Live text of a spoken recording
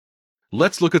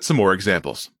Let's look at some more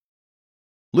examples.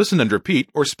 Listen and repeat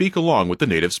or speak along with the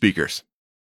native speakers.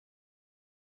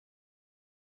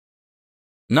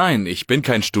 Nein, ich bin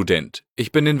kein Student.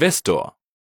 Ich bin Investor.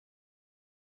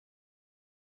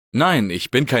 Nein, ich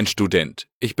bin kein Student.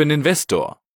 Ich bin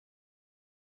Investor.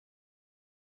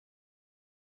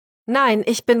 Nein,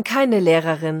 ich bin keine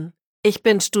Lehrerin. Ich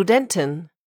bin Studentin.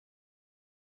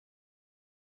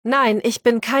 Nein, ich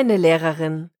bin keine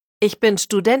Lehrerin. Ich bin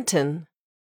Studentin.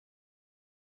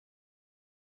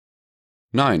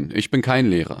 Nein, ich bin kein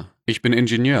Lehrer. Ich bin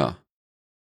Ingenieur.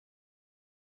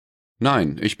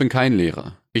 Nein, ich bin kein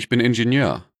Lehrer. Ich bin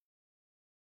Ingenieur.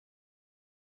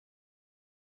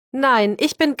 Nein,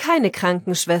 ich bin keine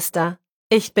Krankenschwester.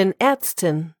 Ich bin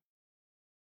Ärztin.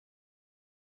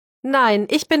 Nein,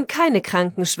 ich bin keine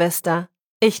Krankenschwester.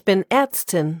 Ich bin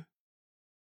Ärztin.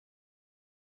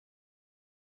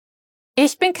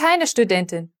 Ich bin keine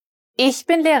Studentin. Ich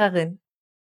bin Lehrerin.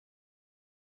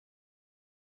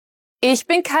 Ich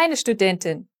bin keine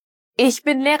Studentin. Ich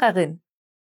bin Lehrerin.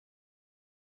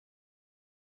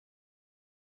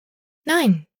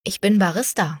 Nein, ich bin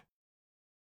Barista.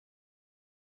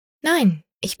 Nein,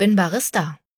 ich bin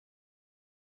Barista.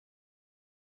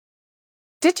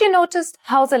 Did you notice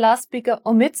how the last speaker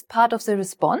omits part of the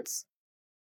response?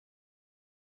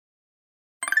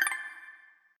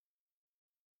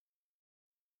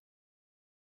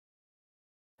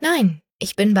 Nein,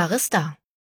 ich bin Barista.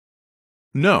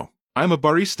 No, I'm a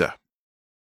barista.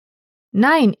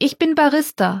 Nein, ich bin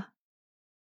Barista.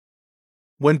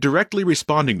 When directly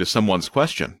responding to someone's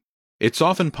question, it's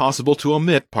often possible to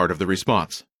omit part of the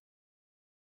response.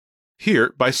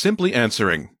 Here, by simply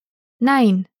answering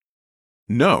Nein,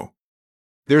 no,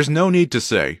 there's no need to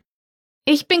say,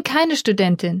 ich bin keine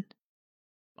Studentin.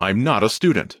 I'm not a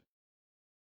student.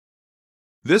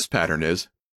 This pattern is,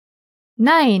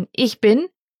 Nein, ich bin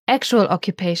actual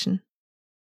occupation.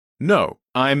 no,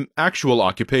 I'm actual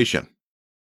occupation.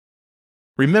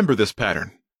 Remember this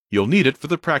pattern. You'll need it for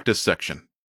the practice section.